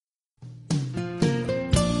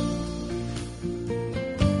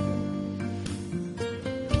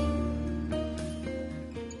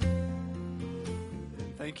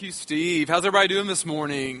Thank you, Steve. How's everybody doing this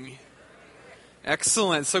morning?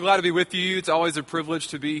 Excellent. So glad to be with you. It's always a privilege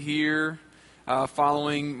to be here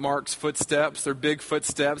following Mark's footsteps. They're big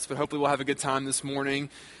footsteps, but hopefully we'll have a good time this morning.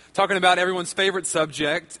 Talking about everyone's favorite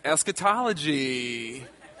subject, eschatology.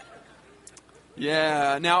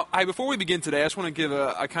 Yeah. Now, before we begin today, I just want to give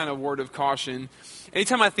a kind of word of caution.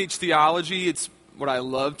 Anytime I teach theology, it's what I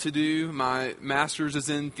love to do. My master's is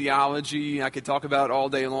in theology. I could talk about it all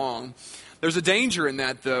day long. There's a danger in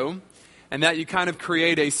that, though, and that you kind of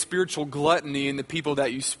create a spiritual gluttony in the people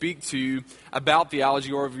that you speak to about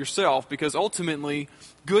theology or of yourself, because ultimately,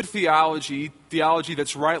 good theology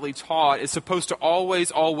that's rightly taught, is supposed to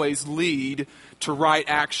always lead to right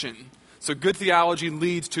action. So good theology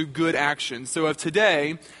leads to good action. So if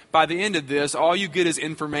today, by the end of this, all you get is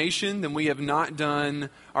information, then we have not done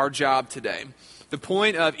our job today. The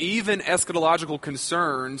point of even eschatological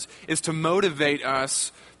concerns is to motivate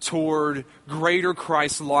us toward greater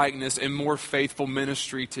Christ-likeness and more faithful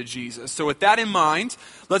ministry to Jesus. So with that in mind,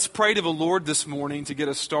 let's pray to the Lord this morning to get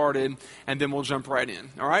us started, and then we'll jump right in.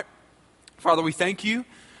 All right? Father, we thank you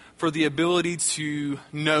for the ability to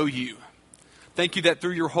know you. Thank you that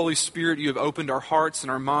through your Holy Spirit you have opened our hearts and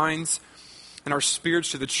our minds and our spirits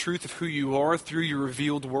to the truth of who you are through your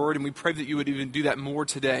revealed word. And we pray that you would even do that more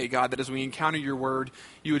today, God, that as we encounter your word,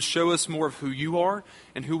 you would show us more of who you are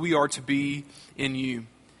and who we are to be in you.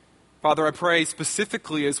 Father, I pray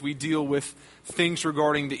specifically as we deal with things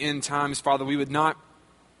regarding the end times, Father, we would not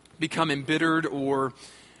become embittered or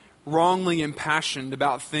wrongly impassioned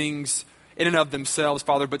about things in and of themselves,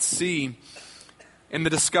 Father, but see in the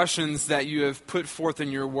discussions that you have put forth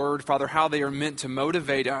in your word, Father, how they are meant to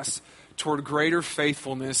motivate us toward greater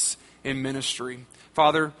faithfulness in ministry.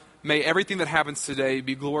 Father, may everything that happens today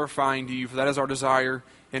be glorifying to you, for that is our desire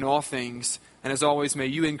in all things. And as always, may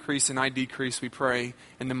you increase and I decrease, we pray,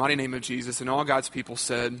 in the mighty name of Jesus. And all God's people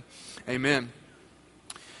said, amen.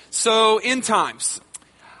 So, end times.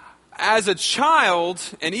 As a child,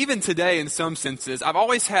 and even today in some senses, I've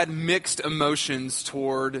always had mixed emotions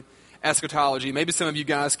toward eschatology. Maybe some of you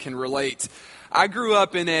guys can relate. I grew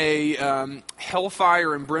up in a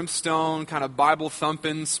hellfire and brimstone, kind of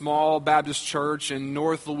Bible-thumping, small Baptist church in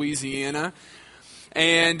North Louisiana.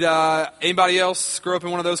 And anybody else grew up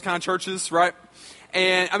in one of those kind of churches, right?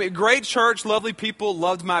 And I mean, great church, lovely people,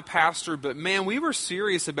 loved my pastor, but man, we were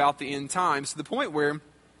serious about the end times to the point where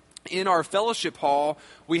in our fellowship hall,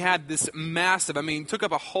 we had this massive, took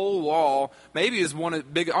up a whole wall, maybe as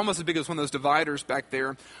almost as big as one of those dividers back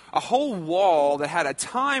there, a whole wall that had a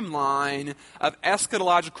timeline of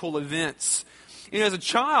eschatological events. You know, as a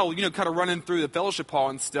child, kind of running through the fellowship hall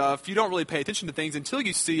and stuff, you don't really pay attention to things until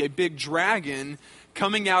you see a big dragon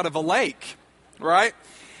coming out of a lake, right?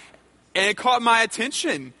 And it caught my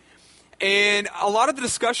attention. And a lot of the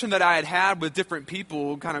discussion that I had with different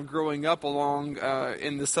people kind of growing up along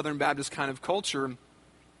in the Southern Baptist kind of culture,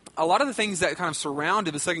 a lot of the things that kind of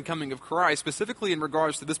surrounded the second coming of Christ, specifically in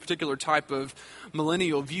regards to this particular type of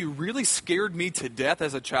millennial view, really scared me to death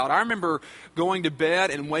as a child. I remember going to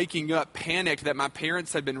bed and waking up panicked that my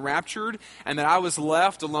parents had been raptured and that I was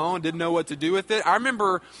left alone, didn't know what to do with it. I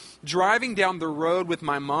remember driving down the road with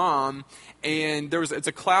my mom, and it's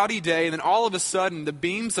a cloudy day, and then all of a sudden the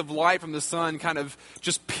beams of light from the sun kind of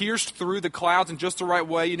just pierced through the clouds in just the right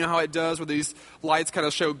way. You know how it does where these lights kind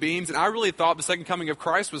of show beams, and I really thought the second coming of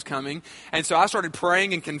Christ was coming, and so I started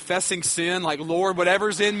praying and confessing sin, like, Lord,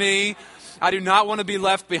 whatever's in me, I do not want to be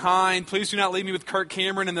left behind. Please do not leave me with Kirk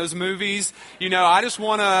Cameron in those movies. I just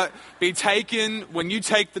want to be taken when you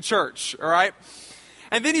take the church, all right?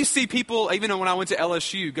 And then you see people, even when I went to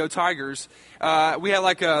LSU, go Tigers,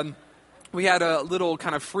 we had a little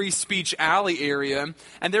kind of free speech alley area,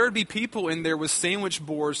 and there would be people in there with sandwich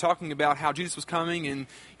boards talking about how Jesus was coming and,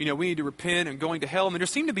 we need to repent and going to hell. And there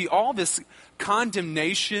seemed to be all this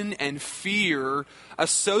condemnation and fear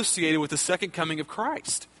associated with the second coming of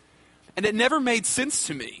Christ. And it never made sense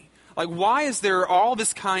to me. Like, why is there all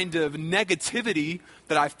this kind of negativity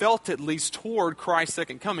that I felt at least toward Christ's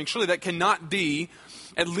second coming? Surely that cannot be,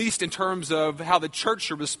 at least in terms of how the church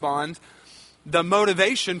should respond, the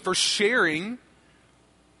motivation for sharing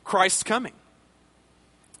Christ's coming.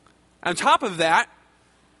 On top of that,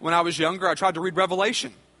 when I was younger, I tried to read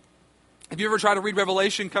Revelation. Have you ever tried to read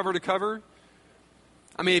Revelation cover to cover?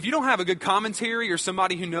 If you don't have a good commentary or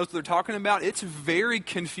somebody who knows what they're talking about, it's very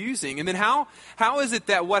confusing. And then how is it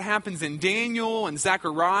that what happens in Daniel and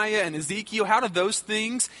Zechariah and Ezekiel, how do those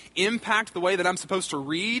things impact the way that I'm supposed to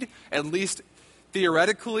read, at least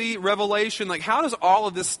theoretically, Revelation? Like, how does all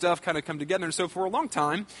of this stuff kind of come together? And so for a long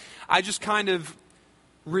time, I just kind of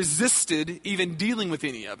resisted even dealing with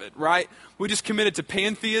any of it, right? We just committed to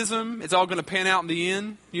pantheism. It's all going to pan out in the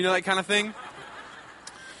end. You know that kind of thing?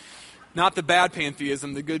 Not the bad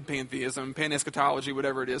pantheism, the good pantheism, paneschatology,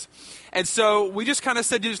 whatever it is. And so we just kind of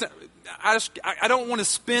said, I don't want to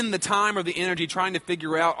spend the time or the energy trying to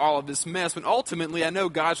figure out all of this mess, when ultimately I know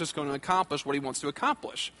God's just going to accomplish what he wants to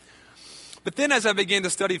accomplish. But then as I began to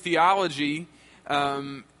study theology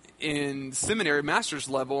in seminary, master's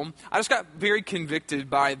level, I just got very convicted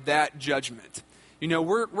by that judgment. You know,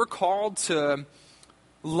 we're called to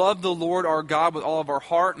love the Lord our God with all of our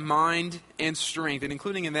heart, mind, and strength, and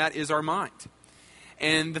including in that is our mind.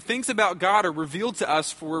 And the things about God are revealed to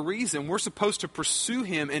us for a reason. We're supposed to pursue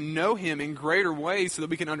him and know him in greater ways so that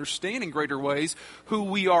we can understand in greater ways who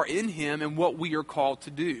we are in him and what we are called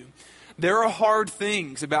to do. There are hard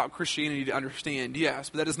things about Christianity to understand, yes,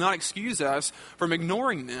 but that does not excuse us from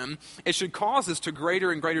ignoring them. It should cause us to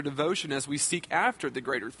greater and greater devotion as we seek after the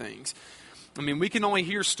greater things. I mean, we can only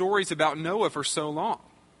hear stories about Noah for so long.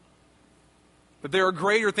 But there are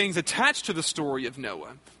greater things attached to the story of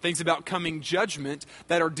Noah, things about coming judgment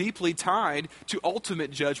that are deeply tied to ultimate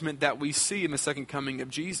judgment that we see in the second coming of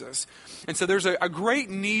Jesus. And so there's a great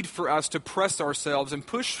need for us to press ourselves and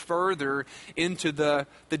push further into the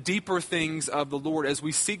deeper things of the Lord as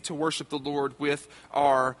we seek to worship the Lord with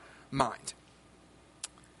our mind.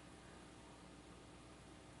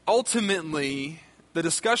 Ultimately, the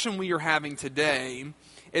discussion we are having today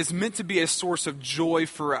is meant to be a source of joy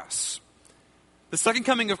for us. The second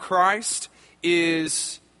coming of Christ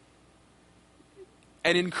is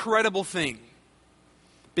an incredible thing,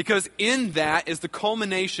 because in that is the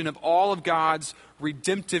culmination of all of God's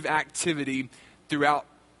redemptive activity throughout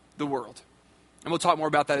the world. And we'll talk more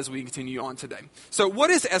about that as we continue on today. So what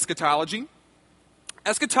is eschatology?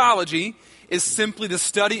 Eschatology is simply the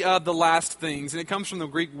study of the last things, and it comes from the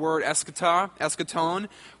Greek word eschaton,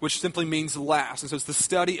 which simply means last. And so it's the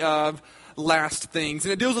study of last things.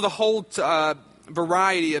 And it deals with a whole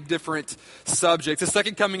variety of different subjects. The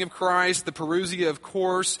second coming of Christ, the parousia, of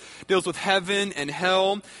course, deals with heaven and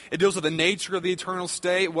hell. It deals with the nature of the eternal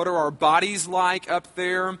state. What are our bodies like up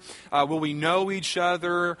there? Will we know each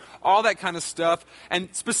other? All that kind of stuff. And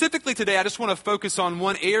specifically today, I just want to focus on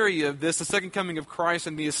one area of this, the second coming of Christ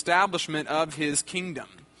and the establishment of his kingdom.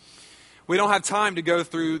 We don't have time to go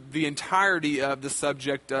through the entirety of the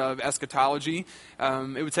subject of eschatology.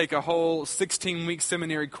 It would take a whole 16-week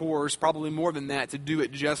seminary course, probably more than that, to do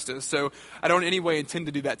it justice. So I don't in any way intend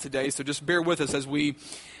to do that today. So just bear with us as we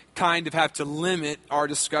kind of have to limit our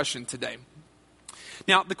discussion today.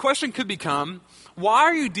 Now, the question could become, why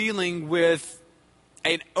are you dealing with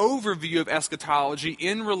an overview of eschatology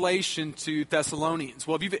in relation to Thessalonians?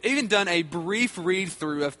 Well, if you've even done a brief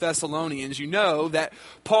read-through of Thessalonians, you know that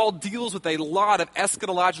Paul deals with a lot of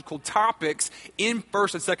eschatological topics in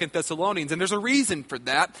 1st and 2nd Thessalonians, and there's a reason for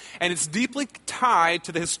that, and it's deeply tied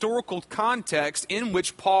to the historical context in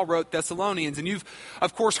which Paul wrote Thessalonians. And you've,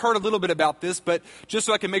 of course, heard a little bit about this, but just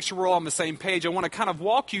so I can make sure we're all on the same page, I want to kind of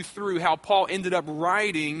walk you through how Paul ended up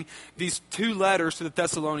writing these two letters to the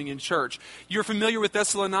Thessalonian church. You're familiar with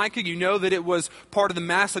Thessalonica, you know that it was part of the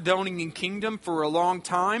Macedonian kingdom for a long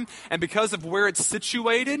time, and because of where it's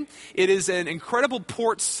situated, it is an incredible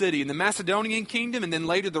port city. And the Macedonian kingdom, and then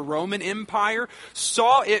later the Roman Empire,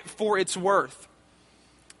 saw it for its worth.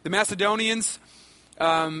 The Macedonians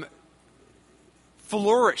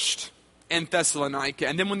flourished in Thessalonica,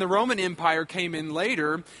 and then when the Roman Empire came in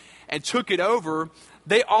later and took it over,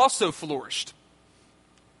 they also flourished.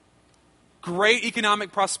 Great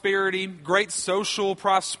economic prosperity, great social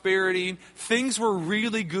prosperity. Things were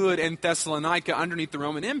really good in Thessalonica underneath the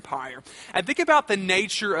Roman Empire. And think about the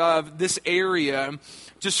nature of this area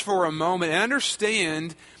just for a moment and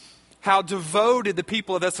understand how devoted the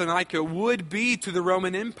people of Thessalonica would be to the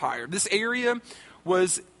Roman Empire. This area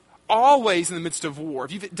was always in the midst of war.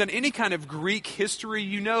 If you've done any kind of Greek history,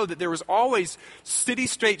 you know that there was always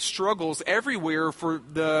city-state struggles everywhere for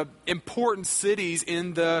the important cities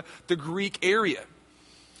in the Greek area.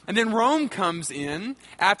 And then Rome comes in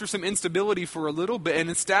after some instability for a little bit and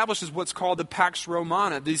establishes what's called the Pax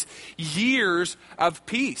Romana, these years of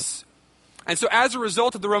peace. And so as a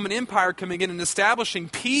result of the Roman Empire coming in and establishing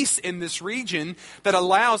peace in this region that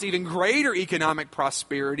allows even greater economic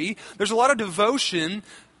prosperity, there's a lot of devotion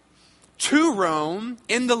to Rome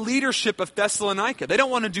in the leadership of Thessalonica. They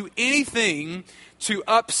don't want to do anything to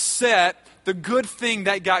upset the good thing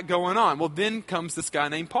that got going on. Well, then comes this guy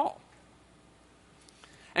named Paul.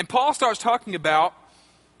 And Paul starts talking about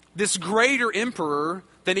this greater emperor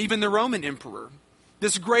than even the Roman emperor.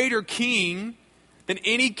 This greater king than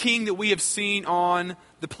any king that we have seen on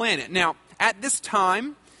the planet. Now, at this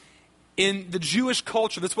time, in the Jewish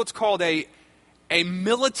culture, that's what's called a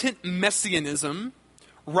militant messianism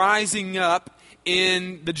rising up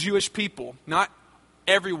in the Jewish people. Not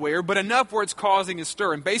everywhere, but enough where it's causing a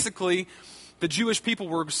stir. And basically, the Jewish people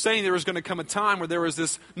were saying there was going to come a time where there was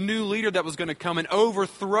this new leader that was going to come and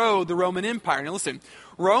overthrow the Roman Empire. Now listen,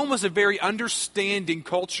 Rome was a very understanding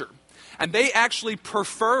culture. And they actually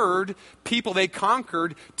preferred people they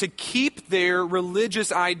conquered to keep their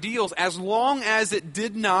religious ideals as long as it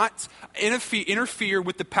did not interfere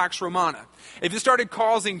with the Pax Romana. If it started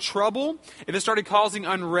causing trouble, if it started causing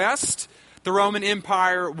unrest, the Roman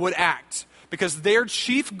Empire would act. Because their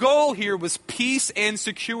chief goal here was peace and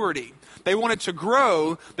security. They wanted to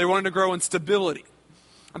grow in stability.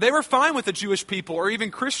 They were fine with the Jewish people or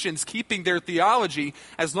even Christians keeping their theology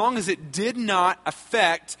as long as it did not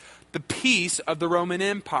affect the peace of the Roman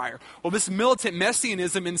Empire. Well, this militant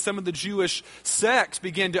messianism in some of the Jewish sects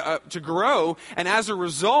began to grow, and as a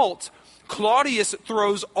result, Claudius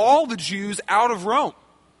throws all the Jews out of Rome.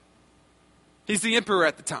 He's the emperor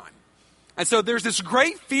at the time. And so there's this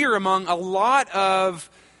great fear among a lot of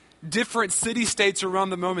different city-states around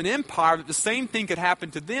the Roman Empire that the same thing could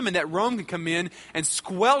happen to them and that Rome could come in and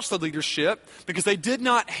squelch the leadership because they did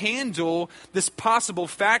not handle this possible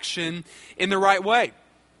faction in the right way.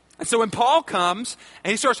 And so when Paul comes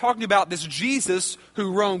and he starts talking about this Jesus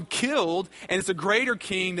who Rome killed and is a greater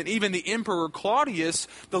king than even the emperor Claudius,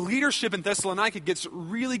 the leadership in Thessalonica gets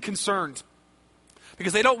really concerned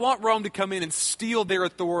because they don't want Rome to come in and steal their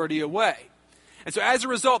authority away. And so as a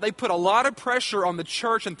result, they put a lot of pressure on the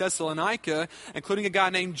church in Thessalonica, including a guy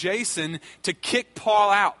named Jason, to kick Paul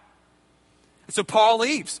out. And so Paul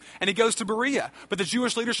leaves and he goes to Berea. But the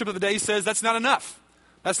Jewish leadership of the day says that's not enough.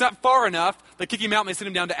 That's not far enough. They kick him out and they send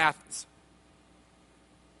him down to Athens.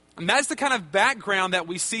 And that's the kind of background that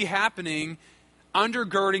we see happening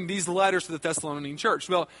undergirding these letters to the Thessalonian church.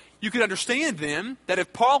 Well, you could understand then that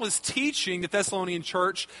if Paul is teaching the Thessalonian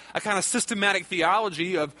church a kind of systematic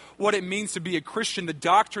theology of what it means to be a Christian, the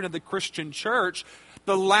doctrine of the Christian church,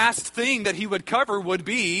 the last thing that he would cover would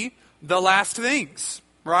be the last things,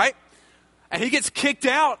 right? And he gets kicked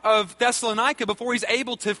out of Thessalonica before he's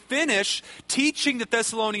able to finish teaching the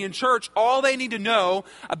Thessalonian church all they need to know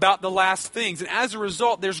about the last things. And as a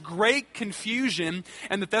result, there's great confusion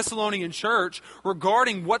in the Thessalonian church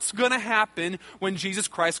regarding what's going to happen when Jesus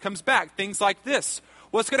Christ comes back. Things like this.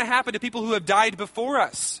 What's going to happen to people who have died before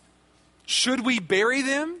us? Should we bury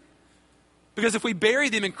them? Because if we bury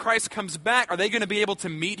them and Christ comes back, are they going to be able to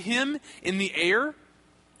meet him in the air?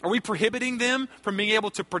 Are we prohibiting them from being able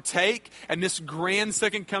to partake in this grand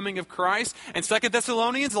second coming of Christ? And 2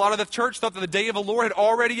 Thessalonians, a lot of the church thought that the day of the Lord had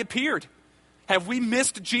already appeared. Have we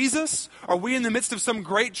missed Jesus? Are we in the midst of some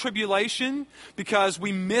great tribulation because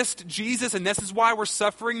we missed Jesus and this is why we're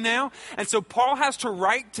suffering now? And so Paul has to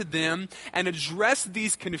write to them and address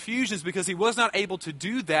these confusions because he was not able to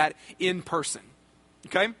do that in person.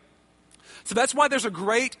 Okay? So that's why there's a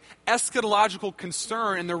great eschatological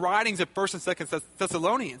concern in the writings of 1st and 2nd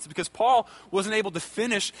Thessalonians, because Paul wasn't able to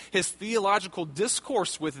finish his theological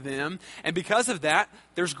discourse with them, and because of that,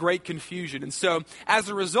 there's great confusion. And so, as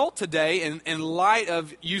a result today, in light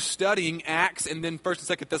of you studying Acts and then 1st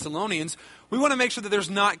and 2nd Thessalonians, we want to make sure that there's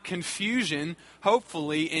not confusion,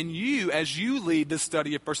 hopefully, in you as you lead this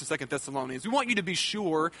study of 1st and 2nd Thessalonians. We want you to be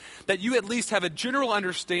sure that you at least have a general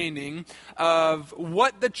understanding of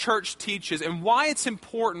what the church teaches and why it's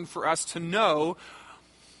important for us to know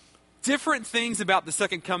different things about the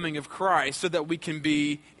second coming of Christ so that we can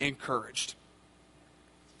be encouraged.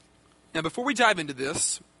 Now, before we dive into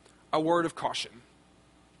this, a word of caution.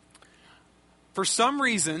 For some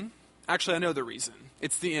reason, actually I know the reason,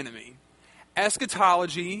 it's the enemy.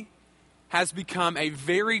 Eschatology has become a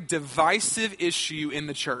very divisive issue in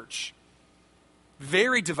the church.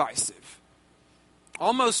 Very divisive.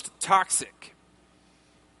 Almost toxic.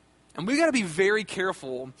 And we've got to be very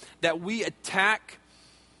careful that we attack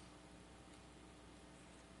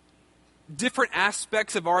different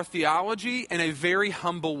aspects of our theology in a very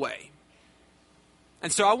humble way.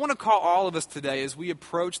 And so I want to call all of us today as we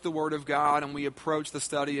approach the Word of God and we approach the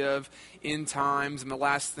study of end times and the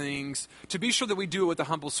last things to be sure that we do it with a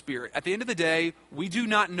humble spirit. At the end of the day, we do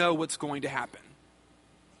not know what's going to happen.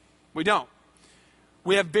 We don't.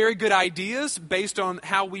 We have very good ideas based on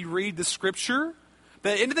how we read the Scripture.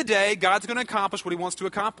 But at the end of the day, God's going to accomplish what He wants to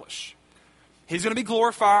accomplish. He's going to be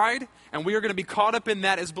glorified, and we are going to be caught up in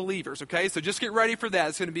that as believers, okay? So just get ready for that.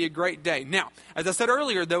 It's going to be a great day. Now, as I said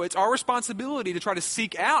earlier, though, it's our responsibility to try to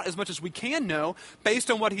seek out as much as we can know based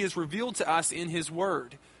on what He has revealed to us in His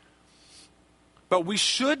Word. But we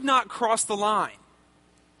should not cross the line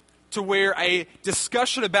to where a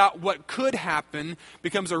discussion about what could happen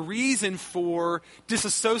becomes a reason for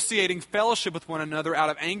disassociating fellowship with one another out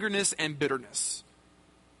of angerness and bitterness.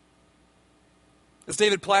 As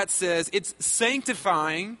David Platt says, it's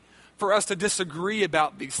sanctifying for us to disagree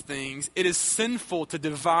about these things. It is sinful to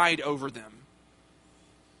divide over them.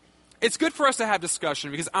 It's good for us to have discussion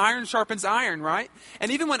because iron sharpens iron, right? And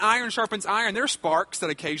even when iron sharpens iron, there are sparks that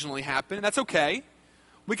occasionally happen, and that's okay.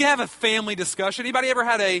 We can have a family discussion. Anybody ever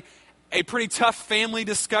had a pretty tough family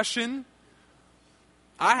discussion?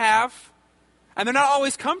 I have. And they're not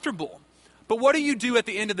always comfortable. But what do you do at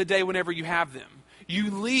the end of the day whenever you have them? You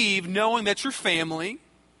leave knowing that you're family,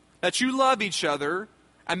 that you love each other,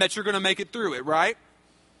 and that you're going to make it through it, right?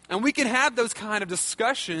 And we can have those kind of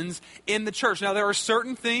discussions in the church. Now, there are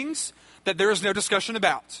certain things that there is no discussion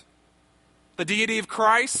about. The deity of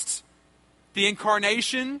Christ, the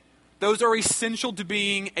incarnation, those are essential to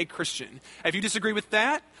being a Christian. If you disagree with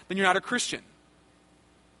that, then you're not a Christian.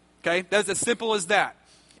 Okay? That's as simple as that.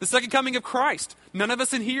 The second coming of Christ. None of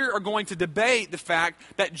us in here are going to debate the fact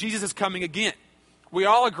that Jesus is coming again. We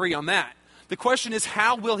all agree on that. The question is,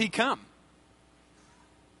 how will he come?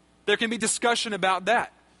 There can be discussion about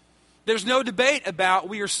that. There's no debate about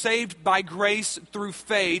we are saved by grace through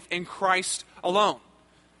faith in Christ alone.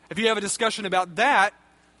 If you have a discussion about that,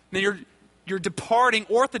 then you're departing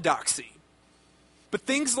orthodoxy. But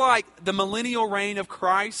things like the millennial reign of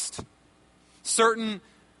Christ, certain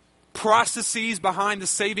processes behind the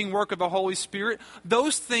saving work of the Holy Spirit,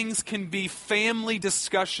 those things can be family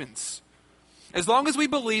discussions. As long as we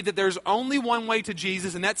believe that there's only one way to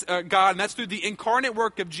Jesus, and that's God, and that's through the incarnate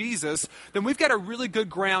work of Jesus, then we've got a really good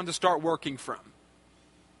ground to start working from.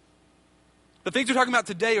 The things we're talking about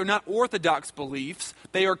today are not orthodox beliefs.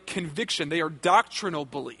 They are conviction. They are doctrinal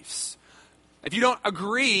beliefs. If you don't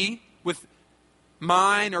agree with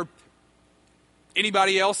mine or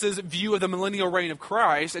anybody else's view of the millennial reign of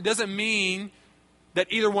Christ, it doesn't mean that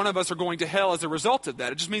either one of us are going to hell as a result of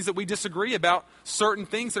that. It just means that we disagree about certain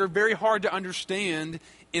things that are very hard to understand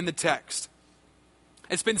in the text.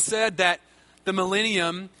 It's been said that the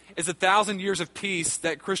millennium is 1,000 years of peace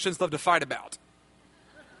that Christians love to fight about.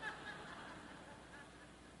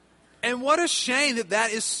 And what a shame that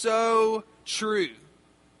that is so true.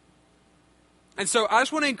 And so I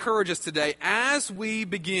just want to encourage us today, as we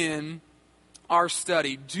begin our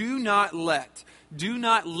study, do not let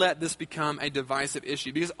this become a divisive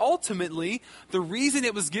issue. Because ultimately, the reason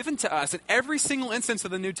it was given to us in every single instance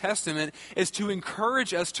of the New Testament is to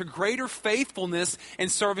encourage us to greater faithfulness in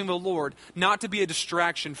serving the Lord, not to be a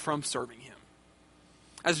distraction from serving Him.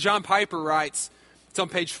 As John Piper writes, it's on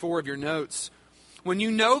page 4 of your notes, when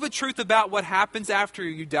you know the truth about what happens after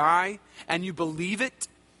you die, and you believe it,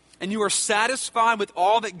 and you are satisfied with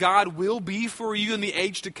all that God will be for you in the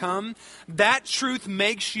age to come, that truth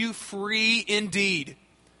makes you free indeed.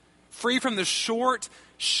 Free from the short,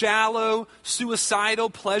 shallow,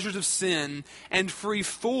 suicidal pleasures of sin, and free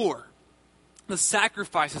for the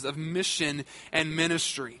sacrifices of mission and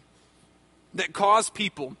ministry that cause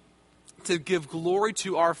people to give glory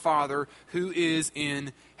to our Father who is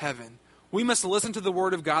in heaven. We must listen to the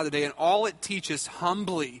Word of God today and all it teaches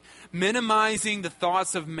humbly, minimizing the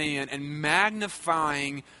thoughts of man and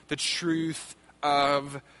magnifying the truth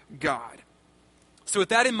of God. So with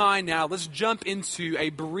that in mind now, let's jump into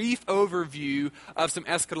a brief overview of some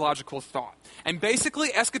eschatological thought. And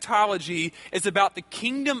basically, eschatology is about the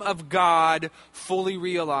kingdom of God fully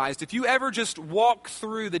realized. If you ever just walk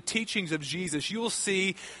through the teachings of Jesus, you will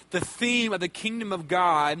see the theme of the kingdom of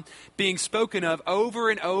God being spoken of over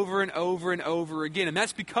and over and over and over again. And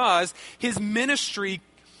that's because his ministry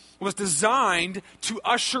was designed to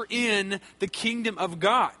usher in the kingdom of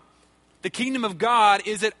God. The kingdom of God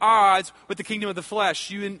is at odds with the kingdom of the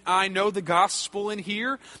flesh. You and I know the gospel in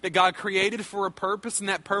here, that God created for a purpose, and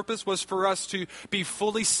that purpose was for us to be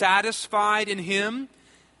fully satisfied in Him.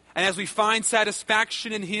 And as we find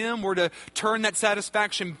satisfaction in Him, we're to turn that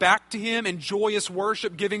satisfaction back to Him in joyous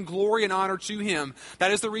worship, giving glory and honor to Him.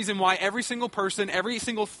 That is the reason why every single person, every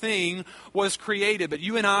single thing was created. But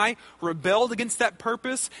you and I rebelled against that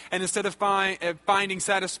purpose, and instead of finding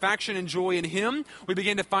satisfaction and joy in Him, we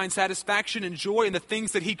began to find satisfaction and joy in the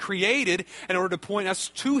things that He created in order to point us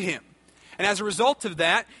to Him. And as a result of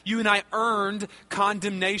that, you and I earned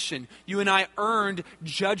condemnation. You and I earned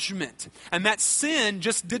judgment. And that sin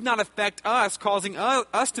just did not affect us, causing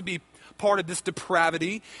us to be part of this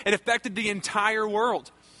depravity. It affected the entire world.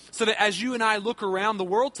 So that as you and I look around the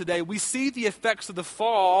world today, we see the effects of the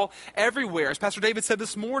fall everywhere. As Pastor David said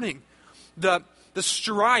this morning, the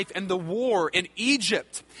strife and the war in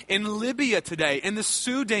Egypt, in Libya today, in the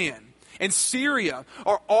Sudan, and Syria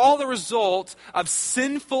are all the result of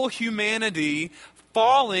sinful humanity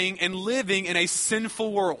falling and living in a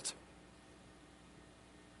sinful world.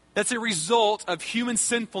 That's a result of human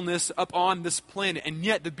sinfulness upon this planet. And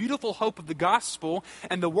yet the beautiful hope of the gospel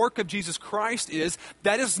and the work of Jesus Christ is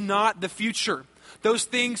that is not the future. Those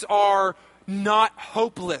things are not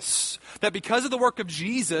hopeless. That because of the work of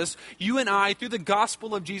Jesus, you and I, through the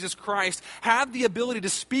gospel of Jesus Christ, have the ability to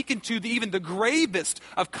speak into even the gravest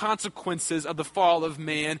of consequences of the fall of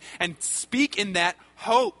man and speak in that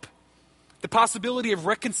hope. The possibility of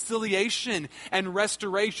reconciliation and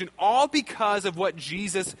restoration, all because of what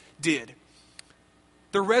Jesus did.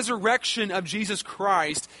 The resurrection of Jesus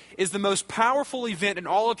Christ is the most powerful event in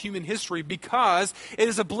all of human history because it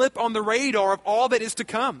is a blip on the radar of all that is to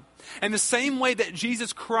come. And the same way that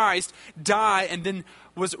Jesus Christ died and then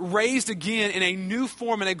was raised again in a new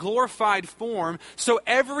form, in a glorified form, so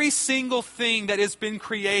every single thing that has been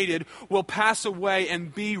created will pass away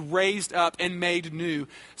and be raised up and made new.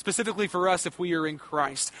 Specifically for us if we are in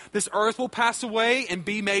Christ. This earth will pass away and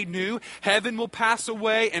be made new. Heaven will pass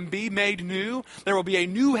away and be made new. There will be a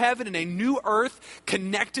new heaven and a new earth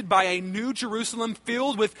connected by a new Jerusalem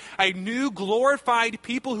filled with a new glorified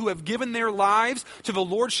people who have given their lives to the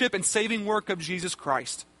lordship and saving work of Jesus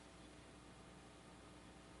Christ.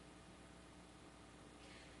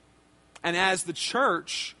 And as the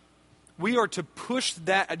church, we are to push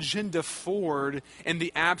that agenda forward in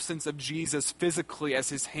the absence of Jesus physically as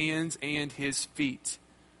his hands and his feet.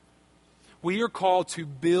 We are called to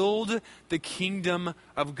build the kingdom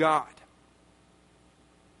of God.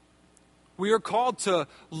 We are called to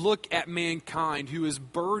look at mankind who is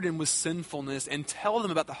burdened with sinfulness and tell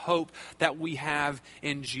them about the hope that we have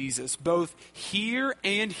in Jesus, both here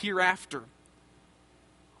and hereafter.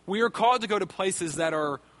 We are called to go to places that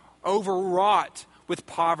are overwrought with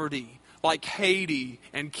poverty, like Haiti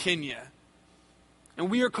and Kenya.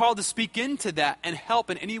 And we are called to speak into that and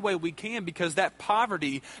help in any way we can because that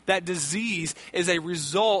poverty, that disease is a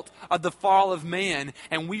result of the fall of man.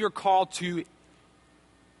 And we are called to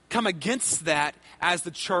come against that as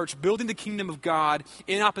the church, building the kingdom of God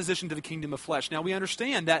in opposition to the kingdom of flesh. Now we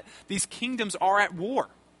understand that these kingdoms are at war.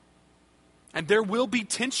 And there will be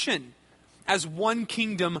tension as one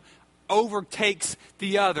kingdom overtakes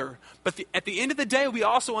the other. But at the end of the day, we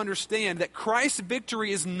also understand that Christ's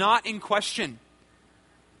victory is not in question.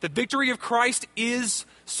 The victory of Christ is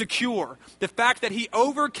secure. The fact that he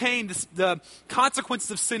overcame the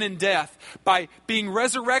consequences of sin and death by being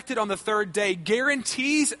resurrected on the third day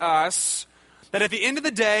guarantees us that at the end of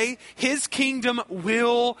the day, his kingdom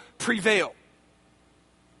will prevail.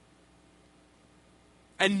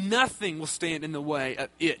 And nothing will stand in the way of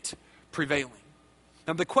it prevailing.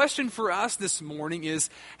 Now, the question for us this morning is,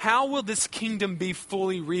 how will this kingdom be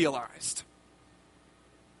fully realized?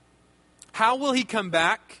 How will he come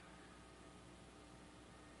back?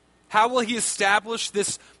 How will he establish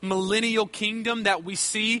this millennial kingdom that we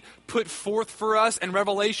see put forth for us in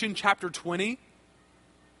Revelation chapter 20?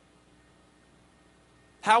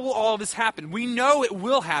 How will all of this happen? We know it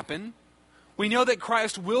will happen. We know that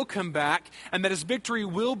Christ will come back and that his victory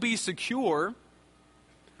will be secure.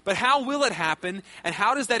 But how will it happen, and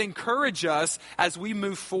how does that encourage us as we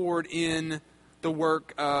move forward in the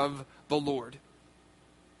work of the Lord?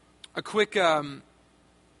 A quick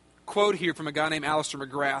quote here from a guy named Alistair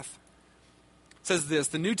McGrath. It says this: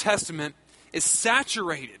 the New Testament is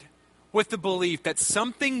saturated with the belief that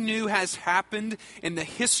something new has happened in the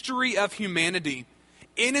history of humanity,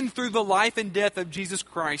 in and through the life and death of Jesus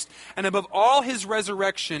Christ, and above all his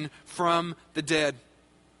resurrection from the dead.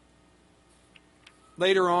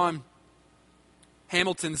 Later on,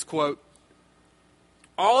 Hamilton's quote,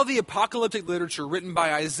 all of the apocalyptic literature written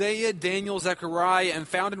by Isaiah, Daniel, Zechariah, and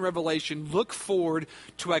found in Revelation look forward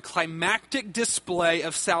to a climactic display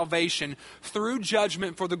of salvation through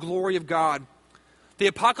judgment for the glory of God. The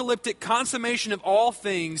apocalyptic consummation of all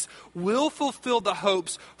things will fulfill the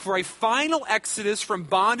hopes for a final exodus from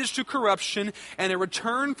bondage to corruption and a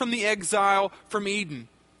return from the exile from Eden.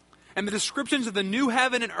 And the descriptions of the new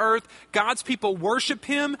heaven and earth, God's people worship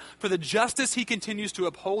him for the justice he continues to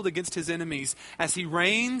uphold against his enemies as he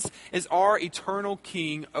reigns as our eternal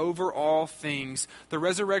king over all things. The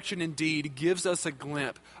resurrection indeed gives us a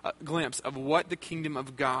glimpse of what the kingdom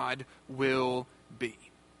of God will be.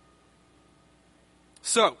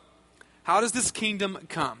 So, how does this kingdom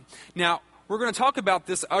come? Now, we're going to talk about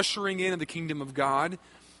this ushering in of the kingdom of God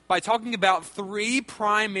by talking about three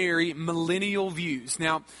primary millennial views.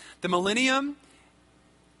 Now, the millennium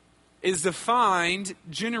is defined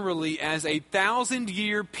generally as a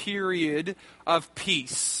 1,000-year period of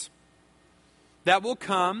peace that will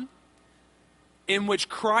come in which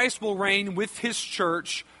Christ will reign with his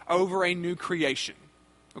church over a new creation.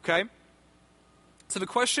 Okay? So the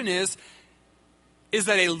question is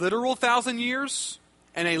that a literal 1,000 years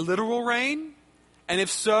and a literal reign? And if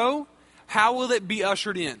so, how will it be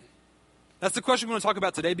ushered in? That's the question we're going to talk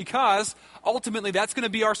about today, because ultimately that's going to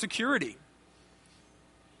be our security.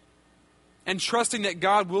 And trusting that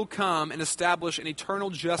God will come and establish an eternal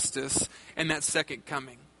justice in that second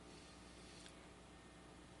coming.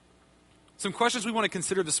 Some questions we want to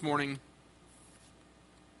consider this morning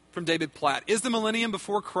from David Platt. Is the millennium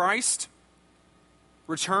before Christ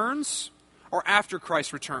returns or after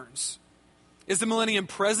Christ returns? Is the millennium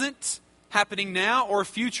present, happening now, or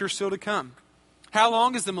future still to come? How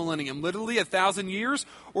long is the millennium? Literally 1,000 years?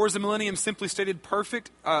 Or is the millennium simply stated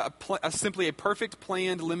simply a perfect,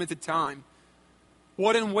 planned, limited time?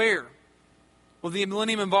 What and where? Will the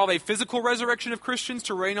millennium involve a physical resurrection of Christians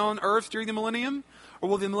to reign on earth during the millennium? Or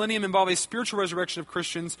will the millennium involve a spiritual resurrection of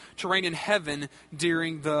Christians to reign in heaven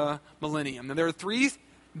during the millennium? Now, there are three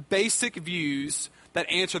basic views that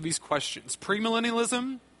answer these questions: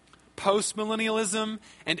 premillennialism, postmillennialism,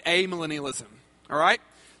 and amillennialism. All right?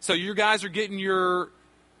 So you guys are getting your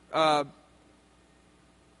Friday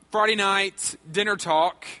night dinner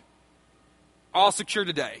talk all secure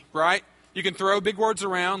today, right? You can throw big words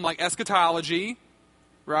around like eschatology,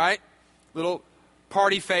 right? Little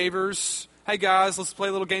party favors. Hey guys, let's play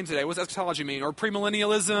a little game today. What's eschatology mean? Or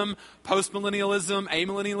premillennialism, postmillennialism,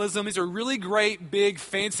 amillennialism. These are really great, big,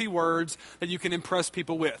 fancy words that you can impress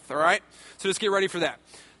people with, all right? So just get ready for that.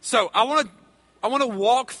 So I want to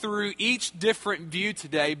walk through each different view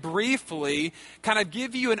today briefly, kind of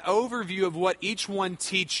give you an overview of what each one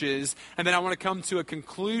teaches, and then I want to come to a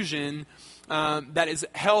conclusion that is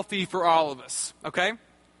healthy for all of us, okay?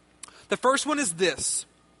 The first one is this.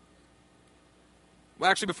 Well,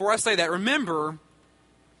 actually, before I say that, remember,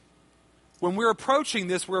 when we're approaching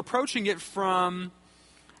this, we're approaching it from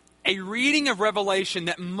a reading of Revelation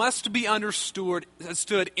that must be understood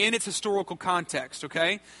in its historical context,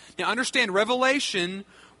 okay? Now, understand, Revelation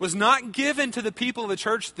was not given to the people of the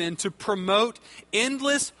church then to promote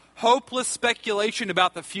endless, hopeless speculation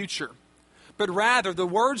about the future. But rather, the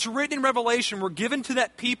words written in Revelation were given to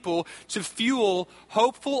that people to fuel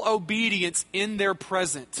hopeful obedience in their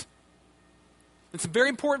present. It's very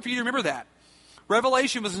important for you to remember that.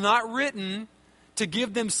 Revelation was not written to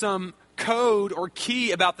give them some code or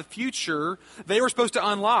key about the future they were supposed to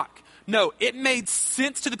unlock. No, it made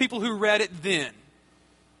sense to the people who read it then.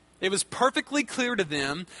 It was perfectly clear to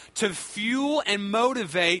them to fuel and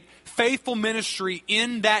motivate faithful ministry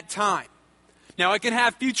in that time. Now, it can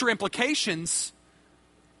have future implications,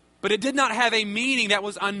 but it did not have a meaning that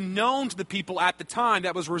was unknown to the people at the time,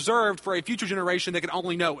 that was reserved for a future generation that could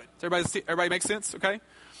only know it. Does everybody make sense? Okay?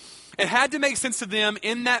 It had to make sense to them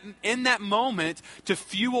in that moment to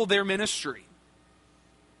fuel their ministry.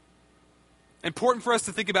 Important for us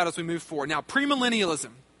to think about as we move forward. Now,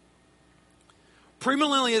 premillennialism.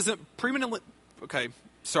 Okay,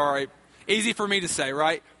 sorry. Easy for me to say,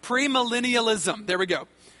 right? Premillennialism. There we go.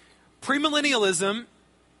 Premillennialism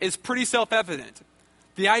is pretty self-evident.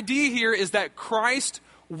 The idea here is that Christ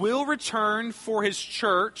will return for his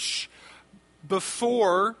church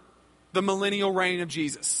before the millennial reign of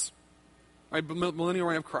Jesus. Right? Millennial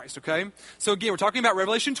reign of Christ, okay? So again, we're talking about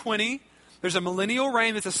Revelation 20. There's a millennial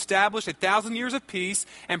reign that's established, 1,000 years of peace,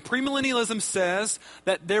 and premillennialism says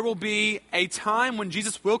that there will be a time when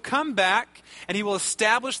Jesus will come back, and he will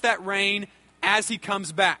establish that reign as he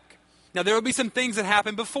comes back. Now, there will be some things that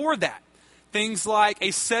happen before that. Things like a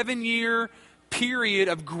 7-year period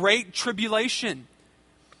of great tribulation.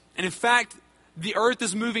 And in fact, the earth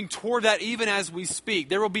is moving toward that even as we speak.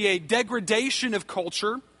 There will be a degradation of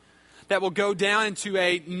culture that will go down into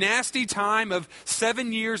a nasty time of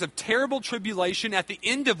 7 years of terrible tribulation, at the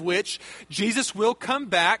end of which Jesus will come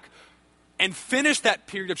back and finish that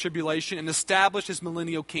period of tribulation and establish his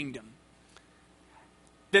millennial kingdom.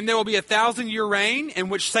 Then there will be a 1,000-year reign in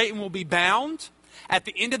which Satan will be bound. At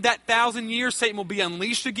the end of that 1,000 years, Satan will be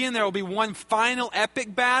unleashed again. There will be one final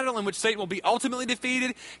epic battle in which Satan will be ultimately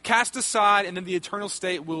defeated, cast aside, and then the eternal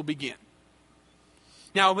state will begin.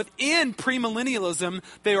 Now, within premillennialism,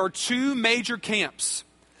 there are two major camps.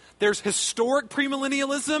 There's historic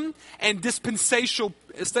premillennialism and dispensational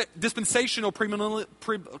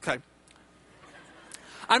premillennialism. Okay.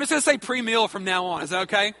 I'm just going to say pre-mill from now on. Is that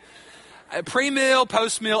okay? Pre-mill,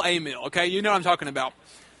 post-mill, a-mill. Okay, you know what I'm talking about.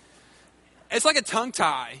 It's like a tongue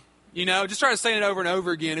tie, you know. Just try to say it over and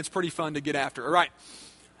over again. It's pretty fun to get after. All right.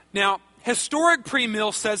 Now, historic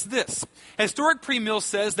pre-mill says this. Historic pre-mill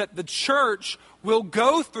says that the church will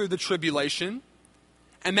go through the tribulation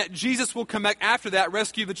and that Jesus will come back after that,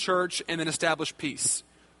 rescue the church, and then establish peace.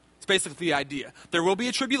 It's basically the idea. There will be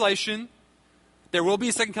a tribulation, there will be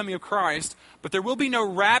a second coming of Christ, but there will be no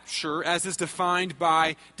rapture as is defined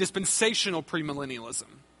by dispensational premillennialism.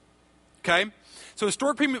 Okay? So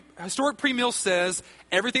historic premill says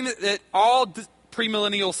everything that all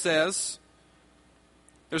premillennial says.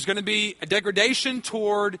 There's going to be a degradation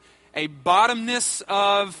toward a bottomness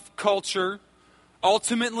of culture.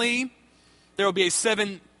 Ultimately, there will be a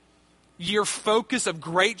 7-year focus of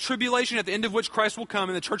great tribulation at the end of which Christ will come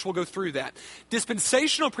and the church will go through that.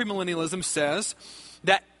 Dispensational premillennialism says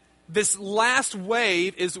that this last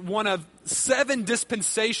wave is one of 7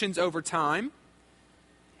 dispensations over time,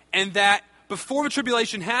 and that before the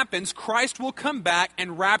tribulation happens, Christ will come back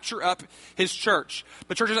and rapture up his church.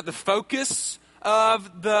 The church is at the focus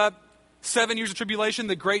of the 7 years of tribulation,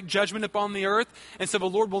 the great judgment upon the earth. And so the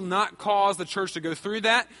Lord will not cause the church to go through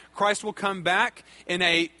that. Christ will come back in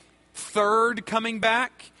a third coming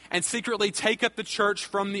back and secretly take up the church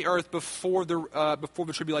from the earth before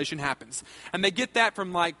the tribulation happens. And they get that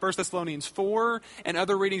from like 1 Thessalonians 4 and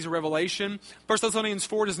other readings of Revelation. 1 Thessalonians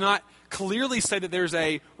 4 does not clearly say that there's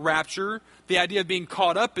a rapture. The idea of being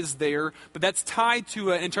caught up is there, but that's tied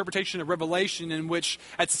to an interpretation of Revelation in which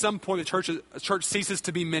at some point the church ceases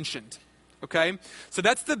to be mentioned. Okay? So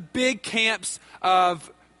that's the big camps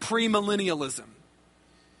of premillennialism.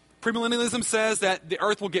 Premillennialism says that the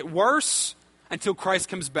earth will get worse until Christ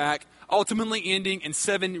comes back, ultimately ending in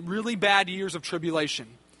 7 really bad years of tribulation.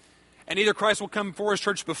 And either Christ will come for his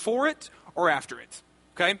church before it or after it.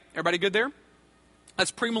 Okay? Everybody good there?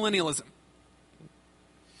 That's premillennialism.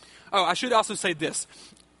 Oh, I should also say this.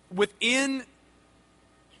 Within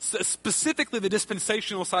specifically the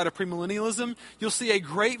dispensational side of premillennialism, you'll see a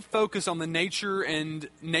great focus on the nature and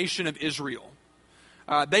nation of Israel.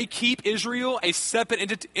 They keep Israel a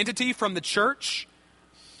separate entity from the church.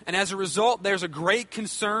 And as a result, there's a great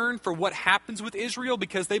concern for what happens with Israel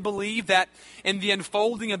because they believe that in the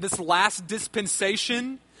unfolding of this last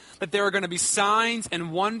dispensation, that there are going to be signs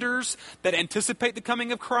and wonders that anticipate the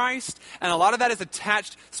coming of Christ. And a lot of that is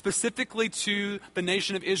attached specifically to the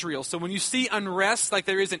nation of Israel. So when you see unrest like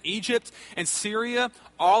there is in Egypt and Syria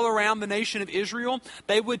all around the nation of Israel,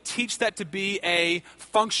 they would teach that to be a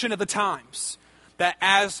function of the times. That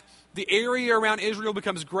as the area around Israel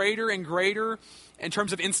becomes greater and greater in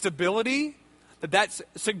terms of instability, that's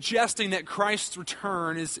suggesting that Christ's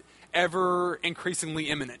return is ever increasingly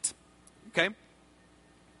imminent. Okay?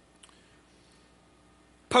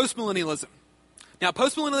 Postmillennialism. Now,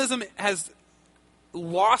 postmillennialism has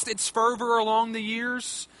lost its fervor along the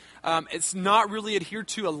years. It's not really adhered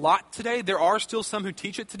to a lot today. There are still some who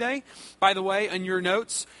teach it today. By the way, in your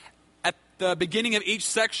notes, at the beginning of each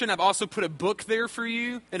section, I've also put a book there for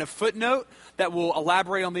you in a footnote that will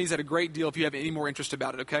elaborate on these at a great deal if you have any more interest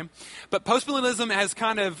about it, okay? But postmillennialism has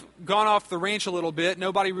kind of gone off the ranch a little bit.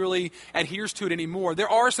 Nobody really adheres to it anymore. There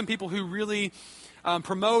are some people who really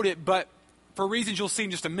promote it, but for reasons you'll see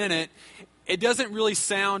in just a minute, it doesn't really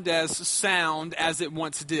sound as it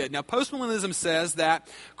once did. Now, postmillennialism says that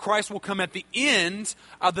Christ will come at the end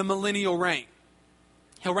of the millennial reign.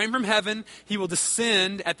 He'll reign from heaven, he will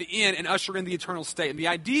descend at the end and usher in the eternal state. And the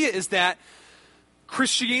idea is that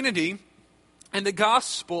Christianity and the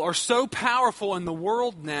gospel are so powerful in the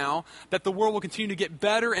world now that the world will continue to get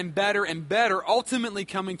better and better and better, ultimately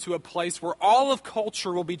coming to a place where all of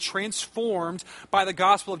culture will be transformed by the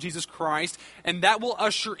gospel of Jesus Christ, and that will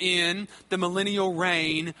usher in the millennial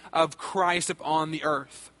reign of Christ upon the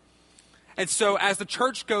earth. And so as the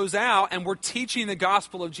church goes out and we're teaching the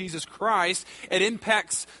gospel of Jesus Christ, it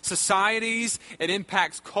impacts societies, it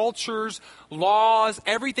impacts cultures, laws.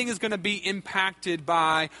 Everything is going to be impacted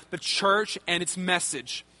by the church and its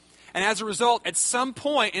message. And as a result, at some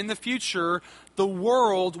point in the future, the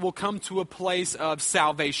world will come to a place of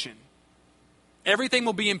salvation. Everything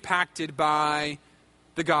will be impacted by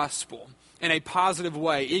the gospel in a positive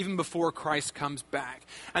way, even before Christ comes back.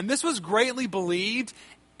 And this was greatly believed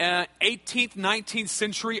 18th, 19th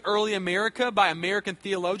century early America by American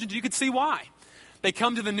theologians. You could see why. They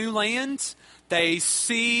come to the new land. They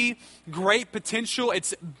see great potential.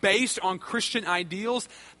 It's based on Christian ideals.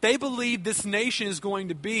 They believe this nation is going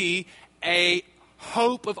to be a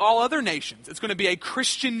hope of all other nations. It's going to be a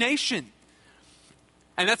Christian nation.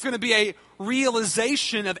 And that's going to be a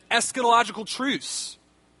realization of eschatological truths.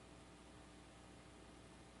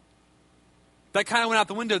 That kind of went out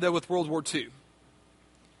the window, though, with World War II.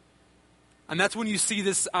 And that's when you see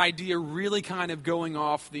this idea really kind of going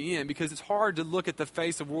off the end, because it's hard to look at the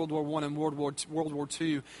face of World War I and World War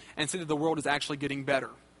II and see that the world is actually getting better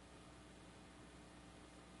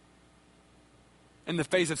in the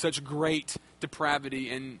face of such great depravity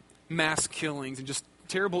and mass killings and just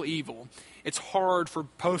terrible evil, it's hard for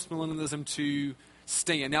postmillennialism to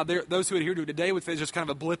stand. Now, those who adhere to it today would say it's just kind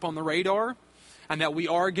of a blip on the radar, and that we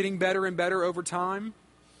are getting better and better over time,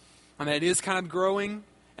 and that it is kind of growing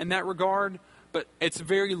in that regard, but it's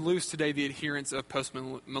very loose today, the adherence of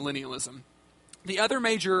postmillennialism. The other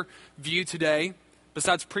major view today,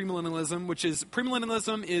 besides premillennialism, which is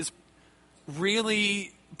premillennialism is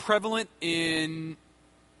really prevalent in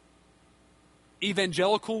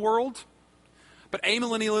evangelical world, but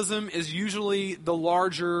amillennialism is usually the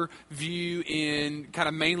larger view in kind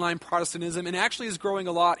of mainline Protestantism, and actually is growing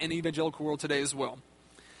a lot in evangelical world today as well.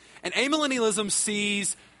 And amillennialism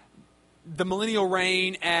sees the millennial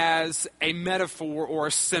reign as a metaphor or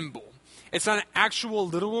a symbol. It's not an actual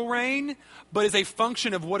literal reign, but is a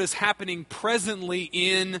function of what is happening presently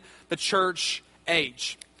in the church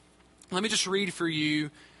age. Let me just read for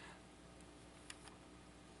you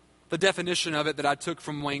the definition of it that I took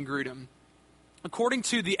from Wayne Grudem. According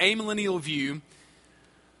to the amillennial view,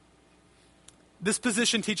 this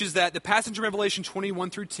position teaches that the passage in Revelation 21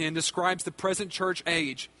 through 10 describes the present church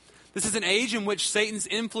age. This is an age in which Satan's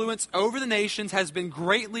influence over the nations has been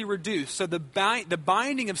greatly reduced. So the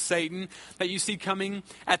binding of Satan that you see coming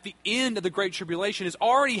at the end of the Great Tribulation has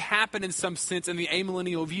already happened in some sense in the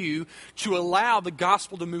amillennial view to allow the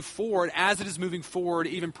gospel to move forward as it is moving forward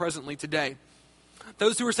even presently today.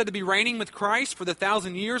 Those who are said to be reigning with Christ for the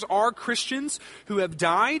 1,000 years are Christians who have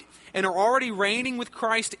died and are already reigning with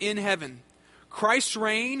Christ in heaven. Christ's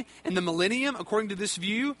reign in the millennium, according to this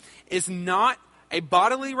view, is not a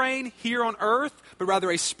bodily reign here on earth, but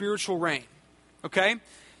rather a spiritual reign. Okay?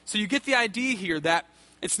 So you get the idea here that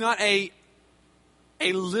it's not a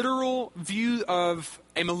literal view of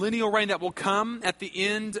a millennial reign that will come at the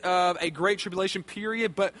end of a great tribulation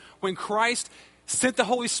period, but when Christ sent the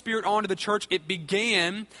Holy Spirit onto the church, it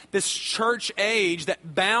began this church age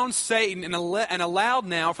that bound Satan and allowed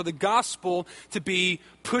now for the gospel to be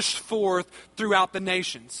pushed forth throughout the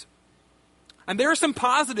nations. And there are some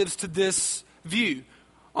positives to this view.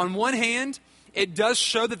 On one hand, it does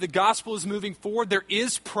show that the gospel is moving forward. There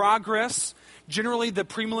is progress. Generally, the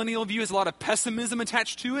premillennial view has a lot of pessimism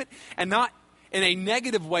attached to it, and not in a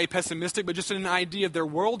negative way pessimistic, but just in an idea of their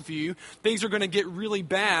worldview. Things are going to get really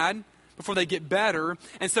bad before they get better.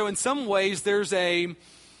 And so in some ways, there's a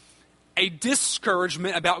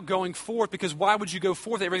discouragement about going forth, because why would you go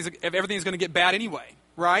forth if everything's going to get bad anyway,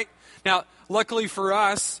 right? Now, luckily for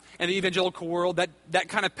us in the evangelical world, that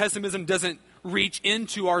kind of pessimism doesn't reach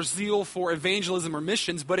into our zeal for evangelism or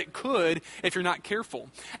missions, but it could if you're not careful.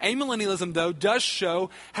 Amillennialism, though, does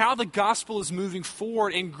show how the gospel is moving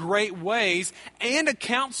forward in great ways and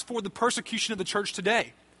accounts for the persecution of the church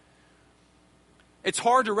today. It's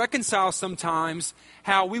hard to reconcile sometimes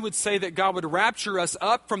how we would say that God would rapture us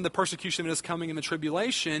up from the persecution that is coming in the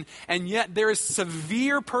tribulation, and yet there is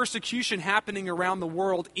severe persecution happening around the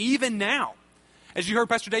world even now. As you heard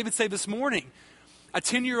Pastor David say this morning, a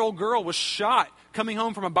 10-year-old girl was shot coming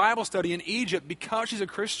home from a Bible study in Egypt because she's a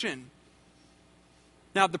Christian.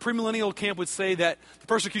 Now, the premillennial camp would say that the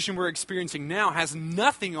persecution we're experiencing now has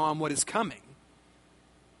nothing on what is coming.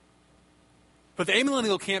 But the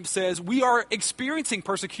amillennial camp says we are experiencing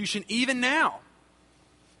persecution even now.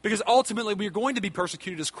 Because ultimately we are going to be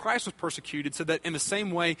persecuted as Christ was persecuted, so that in the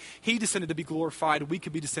same way he descended to be glorified, we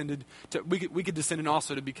could descend and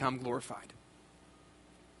also to become glorified.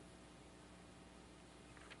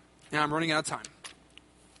 Now I'm running out of time.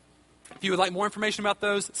 If you would like more information about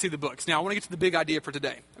those, see the books. Now I want to get to the big idea for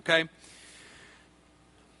today, okay?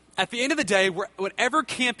 At the end of the day, whatever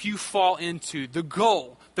camp you fall into, the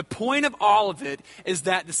goal, the point of all of it is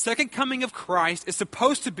that the second coming of Christ is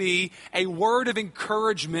supposed to be a word of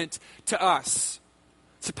encouragement to us.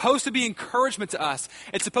 It's supposed to be encouragement to us.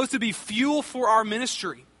 It's supposed to be fuel for our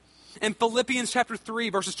ministry. In Philippians chapter 3,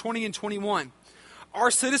 verses 20 and 21, our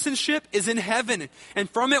citizenship is in heaven, and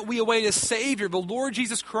from it we await a Savior, the Lord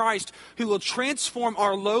Jesus Christ, who will transform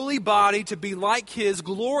our lowly body to be like His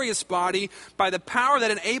glorious body by the power that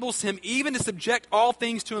enables Him even to subject all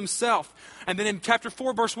things to Himself. And then in chapter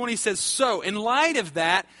 4, verse 1, he says, so, in light of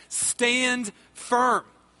that, stand firm.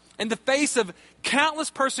 In the face of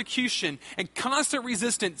countless persecution and constant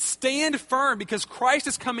resistance, stand firm, because Christ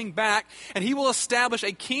is coming back and He will establish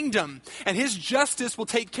a kingdom, and His justice will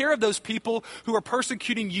take care of those people who are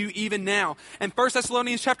persecuting you even now. And 1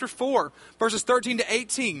 Thessalonians chapter 4, verses 13 to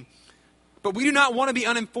 18, but we do not want to be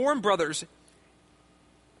uninformed, brothers.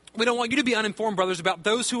 We don't want you to be uninformed, brothers, about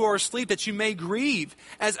those who are asleep, that you may grieve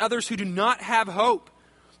as others who do not have hope.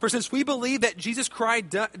 For since we believe that Jesus Christ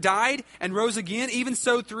died and rose again, even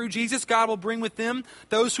so through Jesus God will bring with them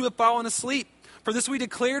those who have fallen asleep. For this we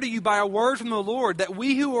declare to you by a word from the Lord, that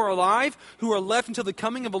we who are alive, who are left until the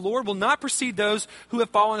coming of the Lord, will not precede those who have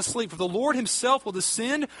fallen asleep. For the Lord himself will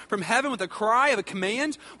descend from heaven with a cry of a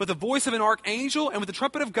command, with the voice of an archangel, and with the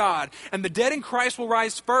trumpet of God. And the dead in Christ will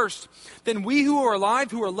rise first. Then we who are alive,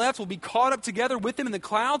 who are left, will be caught up together with them in the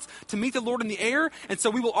clouds to meet the Lord in the air. And so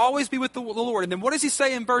we will always be with the Lord. And then what does he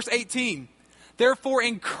say in verse 18? Therefore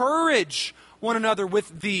encourage one another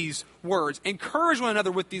with these words. Encourage one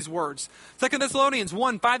another with these words. 2 Thessalonians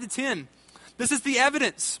 1, 5-10. This is the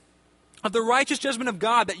evidence of the righteous judgment of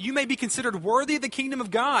God, that you may be considered worthy of the kingdom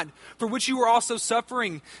of God, for which you are also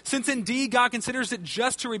suffering. Since indeed God considers it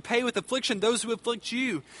just to repay with affliction those who afflict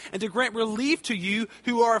you, and to grant relief to you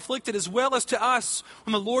who are afflicted, as well as to us,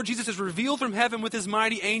 when the Lord Jesus is revealed from heaven with his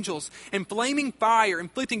mighty angels, in flaming fire,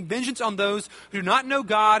 inflicting vengeance on those who do not know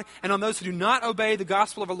God, and on those who do not obey the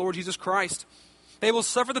gospel of our Lord Jesus Christ. They will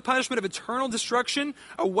suffer the punishment of eternal destruction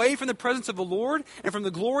away from the presence of the Lord and from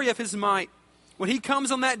the glory of his might, when he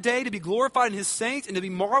comes on that day to be glorified in his saints and to be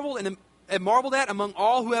marveled at among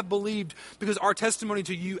all who have believed, because our testimony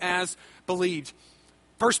to you as believed.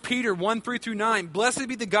 1 Peter 1, 3-9. Blessed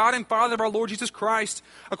be the God and Father of our Lord Jesus Christ.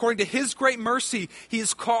 According to his great mercy, he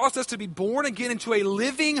has caused us to be born again into a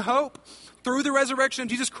living hope through the resurrection of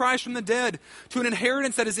Jesus Christ from the dead, to an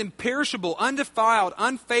inheritance that is imperishable, undefiled,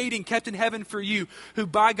 unfading, kept in heaven for you, who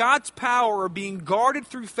by God's power are being guarded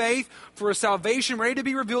through faith for a salvation ready to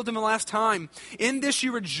be revealed in the last time. In this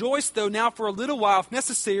you rejoice, though now for a little while, if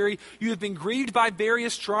necessary, you have been grieved by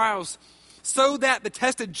various trials, so that the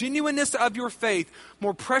tested genuineness of your faith,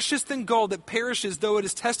 more precious than gold that perishes though it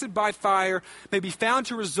is tested by fire, may be found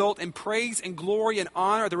to result in praise and glory and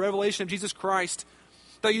honor at the revelation of Jesus Christ.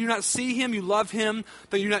 Though you do not see him, you love him.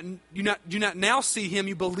 Though you do not now see him,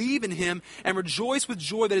 you believe in him and rejoice with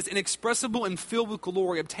joy that is inexpressible and filled with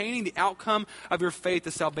glory, obtaining the outcome of your faith,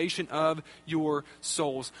 the salvation of your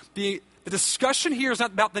souls. The discussion here is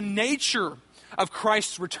not about the nature of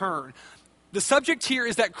Christ's return. The subject here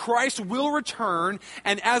is that Christ will return,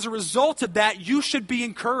 and as a result of that, you should be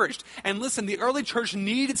encouraged. And listen, the early church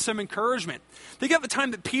needed some encouragement. Think of the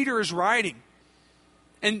time that Peter is writing.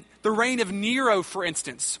 And the reign of Nero, for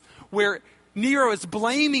instance, where Nero is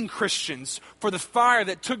blaming Christians for the fire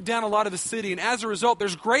that took down a lot of the city. And as a result,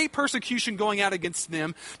 there's great persecution going out against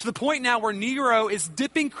them, to the point now where Nero is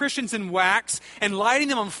dipping Christians in wax and lighting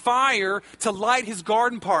them on fire to light his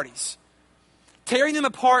garden parties, tearing them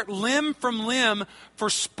apart limb from limb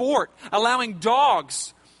for sport, allowing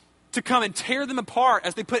dogs to come and tear them apart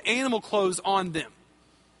as they put animal clothes on them.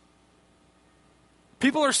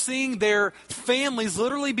 People are seeing their families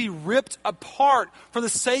literally be ripped apart for the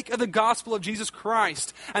sake of the gospel of Jesus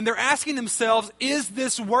Christ. And they're asking themselves, is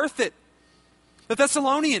this worth it? The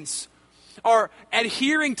Thessalonians are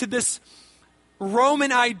adhering to this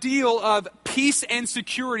Roman ideal of peace and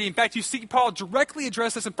security. In fact, you see Paul directly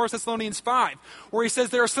address this in 1 Thessalonians 5, where he says,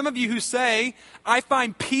 there are some of you who say, I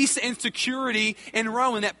find peace and security in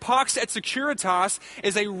Rome. And that pax et securitas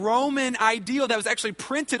is a Roman ideal that was actually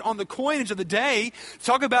printed on the coinage of the day to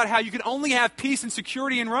talk about how you can only have peace and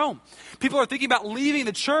security in Rome. People are thinking about leaving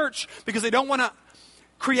the church because they don't want to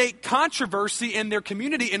create controversy in their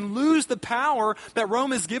community and lose the power that Rome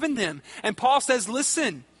has given them. And Paul says,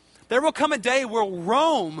 listen, there will come a day where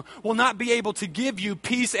Rome will not be able to give you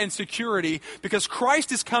peace and security, because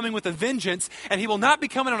Christ is coming with a vengeance, and he will not be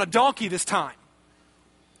coming on a donkey this time.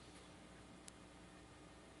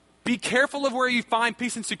 Be careful of where you find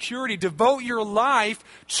peace and security. Devote your life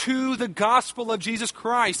to the gospel of Jesus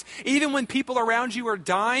Christ. Even when people around you are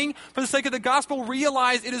dying for the sake of the gospel,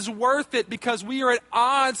 realize it is worth it, because we are at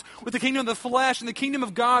odds with the kingdom of the flesh, and the kingdom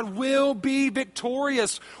of God will be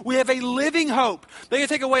victorious. We have a living hope. They can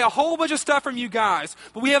take away a whole bunch of stuff from you guys,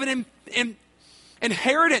 but we have an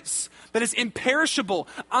inheritance that is imperishable,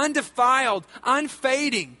 undefiled,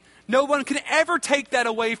 unfading. No one can ever take that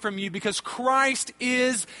away from you, because Christ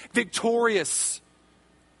is victorious.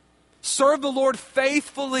 Serve the Lord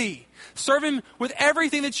faithfully. Serve him with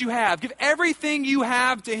everything that you have. Give everything you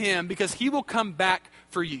have to him, because he will come back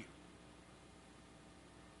for you.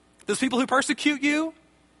 Those people who persecute you,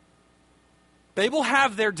 they will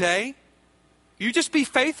have their day. You just be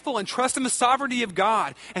faithful and trust in the sovereignty of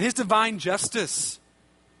God and his divine justice.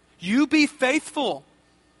 You be faithful.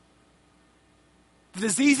 The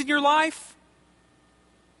disease in your life,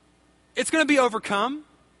 it's going to be overcome.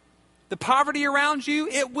 The poverty around you,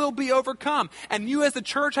 it will be overcome. And you as the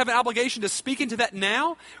church have an obligation to speak into that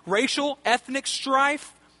now. Racial, ethnic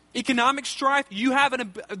strife, economic strife, you have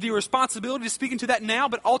the responsibility to speak into that now,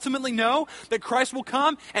 but ultimately know that Christ will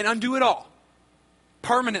come and undo it all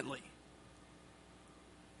permanently.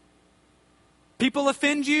 People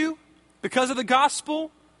offend you, Because of the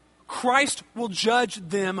gospel, Christ will judge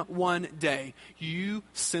them one day. You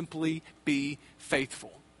simply be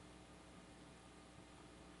faithful.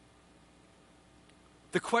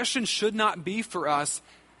 The question should not be for us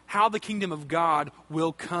how the kingdom of God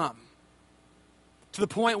will come, to the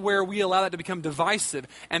point where we allow that to become divisive.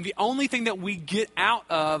 And the only thing that we get out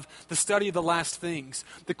of the study of the last things,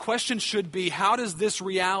 the question should be, how does this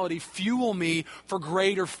reality fuel me for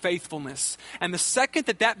greater faithfulness? And the second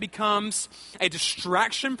that becomes a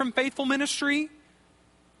distraction from faithful ministry,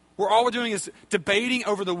 where all we're doing is debating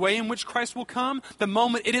over the way in which Christ will come, the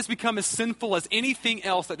moment it has become as sinful as anything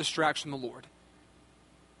else that distracts from the Lord.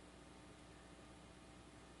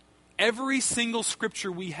 Every single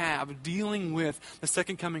scripture we have dealing with the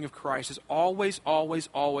second coming of Christ is always, always,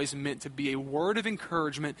 always meant to be a word of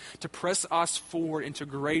encouragement to press us forward into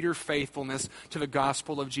greater faithfulness to the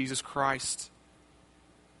gospel of Jesus Christ.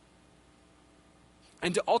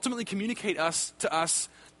 And to ultimately communicate to us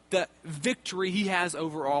the victory he has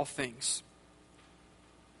over all things.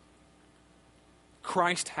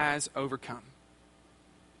 Christ has overcome.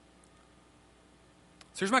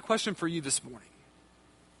 So here's my question for you this morning.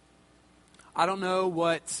 I don't know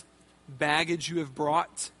what baggage you have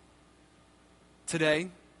brought today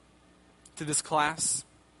to this class.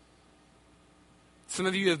 Some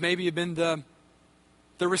of you have maybe been the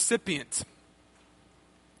recipient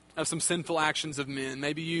of some sinful actions of men.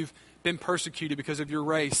 Maybe you've been persecuted because of your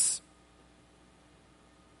race.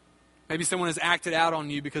 Maybe someone has acted out on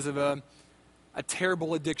you because of a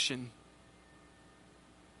terrible addiction.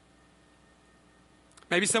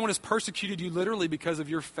 Maybe someone has persecuted you literally because of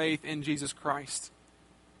your faith in Jesus Christ.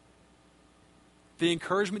 The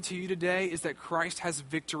encouragement to you today is that Christ has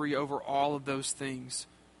victory over all of those things.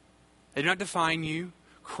 They do not define you.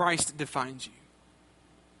 Christ defines you.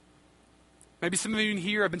 Maybe some of you in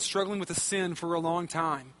here have been struggling with a sin for a long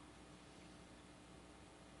time.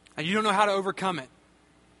 And you don't know how to overcome it.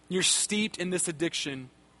 You're steeped in this addiction.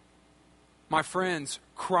 My friends,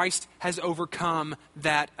 Christ has overcome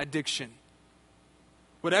that addiction.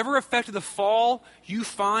 Whatever effect of the fall you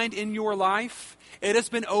find in your life, it has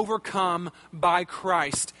been overcome by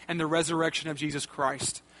Christ and the resurrection of Jesus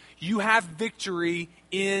Christ. You have victory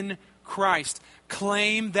in Christ.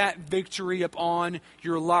 Claim that victory upon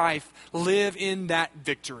your life. Live in that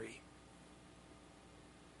victory.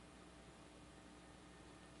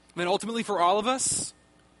 And ultimately for all of us,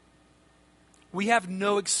 we have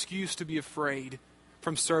no excuse to be afraid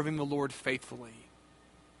from serving the Lord faithfully.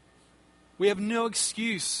 We have no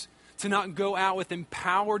excuse to not go out with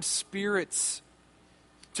empowered spirits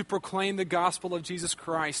to proclaim the gospel of Jesus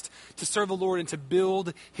Christ, to serve the Lord and to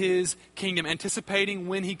build his kingdom, anticipating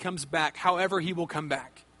when he comes back, however he will come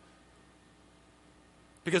back.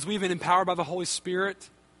 Because we've been empowered by the Holy Spirit,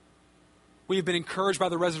 we have been encouraged by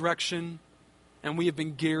the resurrection, and we have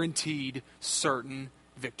been guaranteed certain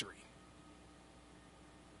victory.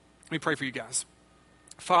 Let me pray for you guys.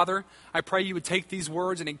 Father, I pray you would take these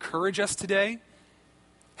words and encourage us today.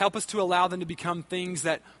 Help us to allow them to become things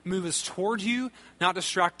that move us toward you, not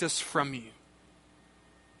distract us from you.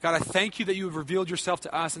 God, I thank you that you have revealed yourself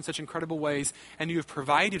to us in such incredible ways, and you have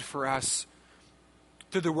provided for us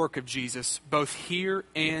through the work of Jesus, both here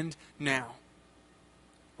and now.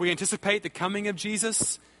 We anticipate the coming of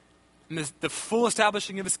Jesus and the full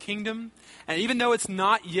establishing of his kingdom. And even though it's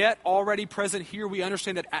not yet already present here, we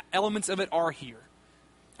understand that elements of it are here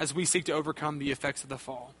as we seek to overcome the effects of the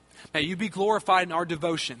fall. May you be glorified in our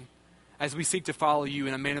devotion as we seek to follow you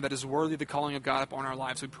in a manner that is worthy of the calling of God upon our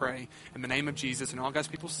lives, we pray. In the name of Jesus, and all God's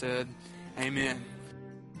people said, amen.